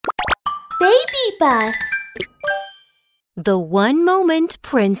Baby Bus. The One Moment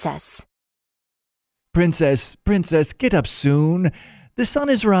Princess. Princess, get up soon. The sun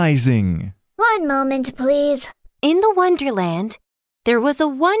is rising. One moment, please. In the Wonderland, there was a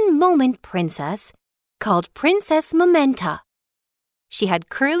one-moment princess called Princess Momenta. She had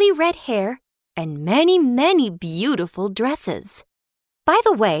curly red hair and many beautiful dresses. By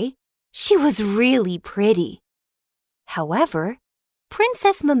the way, she was really pretty. However,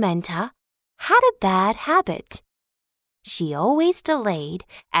 Princess Momenta had a bad habit. She always delayed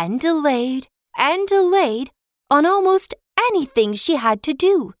on almost anything she had to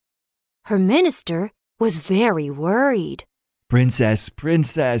do. Her minister was very worried. Princess,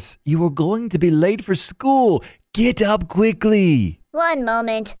 you are going to be late for school. Get up quickly. One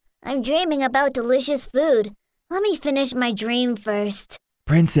moment. I'm dreaming about delicious food. Let me finish my dream first.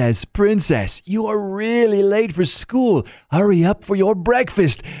 Princess, you are really late for school. Hurry up for your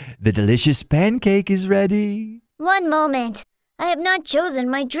breakfast. The delicious pancake is ready. One moment. I have not chosen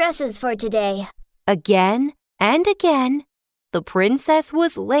my dresses for today. Again and again, the princess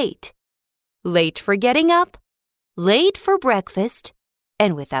was late. Late for getting up, late for breakfast,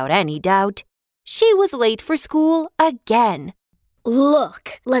 and without any doubt, she was late for school again.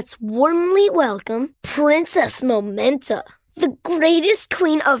 Look, let's warmly welcome Princess Momenta, the greatest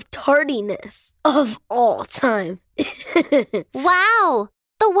queen of tardiness of all time. Wow!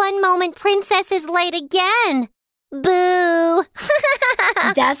 The one-moment princess is late again! Boo!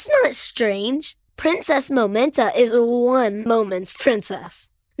 That's not strange. Princess Momenta is one moment's princess.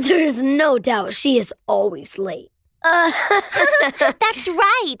 There is no doubt she is always late. That's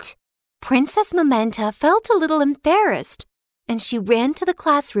right! Princess Momenta felt a little embarrassed, and she ran to the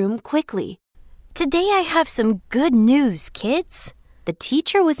classroom quickly. Today I have some good news, kids. The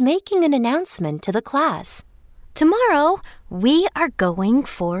teacher was making an announcement to the class. Tomorrow, we are going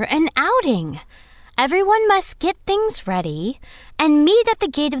for an outing. Everyone must get things ready and meet at the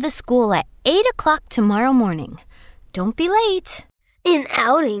gate of the school at 8 o'clock tomorrow morning. Don't be late. An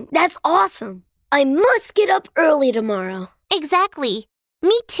outing? That's awesome. I must get up early tomorrow. Exactly.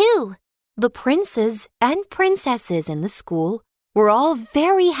 Me too. The princes and princesses in the school were all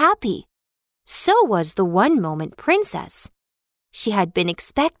very happy. So was the one-moment princess. She had been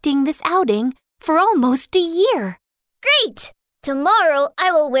expecting this outing for almost a year. Great! Tomorrow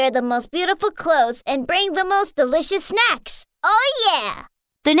I will wear the most beautiful clothes and bring the most delicious snacks. Oh yeah!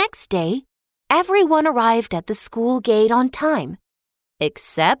 The next day, everyone arrived at the school gate on time,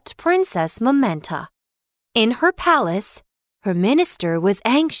 except Princess Momenta. In her palace, her minister was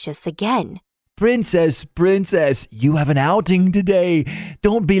anxious again. Princess, you have an outing today.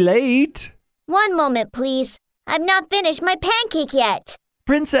 Don't be late. One moment, please. I've not finished my pancake yet.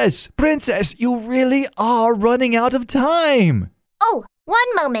 Princess, you really are running out of time. Oh,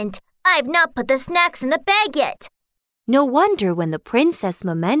 one moment. I've not put the snacks in the bag yet. No wonder when the Princess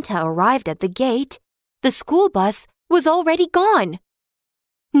Momenta arrived at the gate, the school bus was already gone.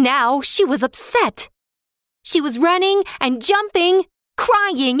 Now she was upset. She was running and jumping,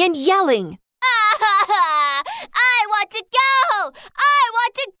 crying and yelling. I want to go!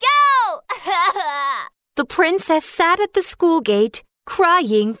 The princess sat at the school gate,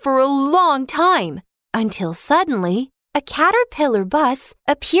 crying for a long time, until suddenly a caterpillar bus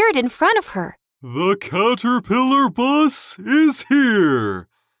appeared in front of her. The caterpillar bus is here.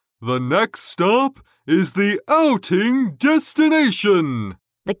 The next stop is the outing destination.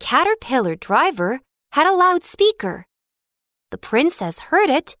 The caterpillar driver had a loudspeaker. The princess heard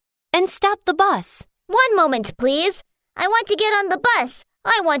it and stopped the bus. One moment, please. I want to get on the bus.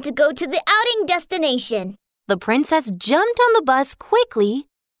 I want to go to the outing destination. The princess jumped on the bus quickly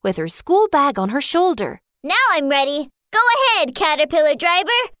with her school bag on her shoulder. Now I'm ready. Go ahead, caterpillar driver.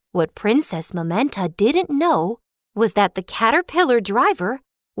 What Princess Momenta didn't know was that the caterpillar driver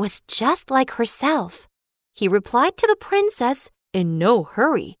was just like herself. He replied to the princess in no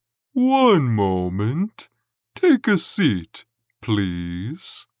hurry. One moment. Take a seat,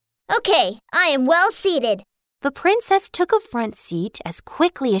 please. Okay, I am well seated. The princess took a front seat as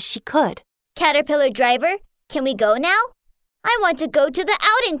quickly as she could. Caterpillar driver, can we go now? I want to go to the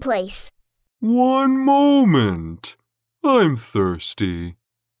outing place. One moment. I'm thirsty.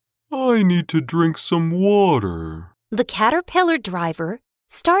 I need to drink some water. The caterpillar driver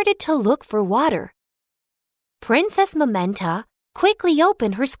started to look for water. Princess Momenta quickly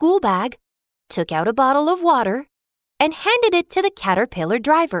opened her school bag, took out a bottle of water, and handed it to the caterpillar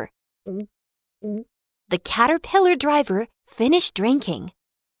driver. The caterpillar driver finished drinking,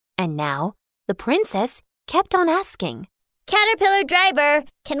 and now the princess kept on asking, Caterpillar driver,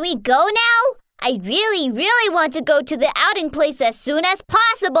 can we go now? I really want to go to the outing place as soon as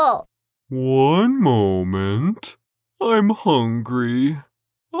possible. 1 moment. I'm hungry.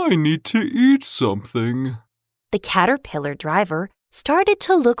 I need to eat something. The caterpillar driver started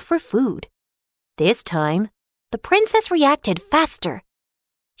to look for food. This time, the princess reacted faster.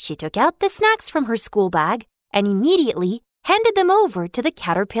 She took out the snacks from her school bag and immediately handed them over to the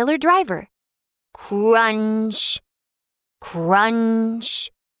caterpillar driver. Crunch! Crunch!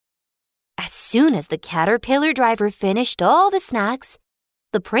 As soon as the caterpillar driver finished all the snacks,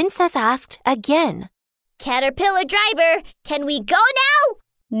 the princess asked again. Caterpillar driver, can we go now?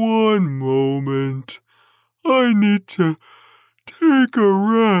 1 moment. I need to take a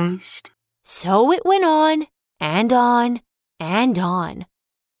rest. So it went on and on and on.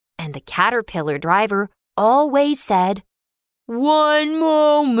 And the caterpillar driver always said, 1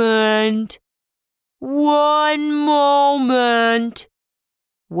 moment. 1 moment.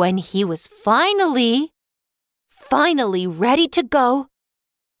 When he was finally ready to go,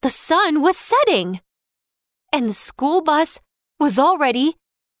 the sun was setting. And the school bus was already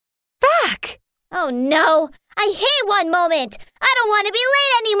back. Oh no, I hate 1 moment. I don't want to be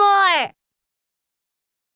late anymore.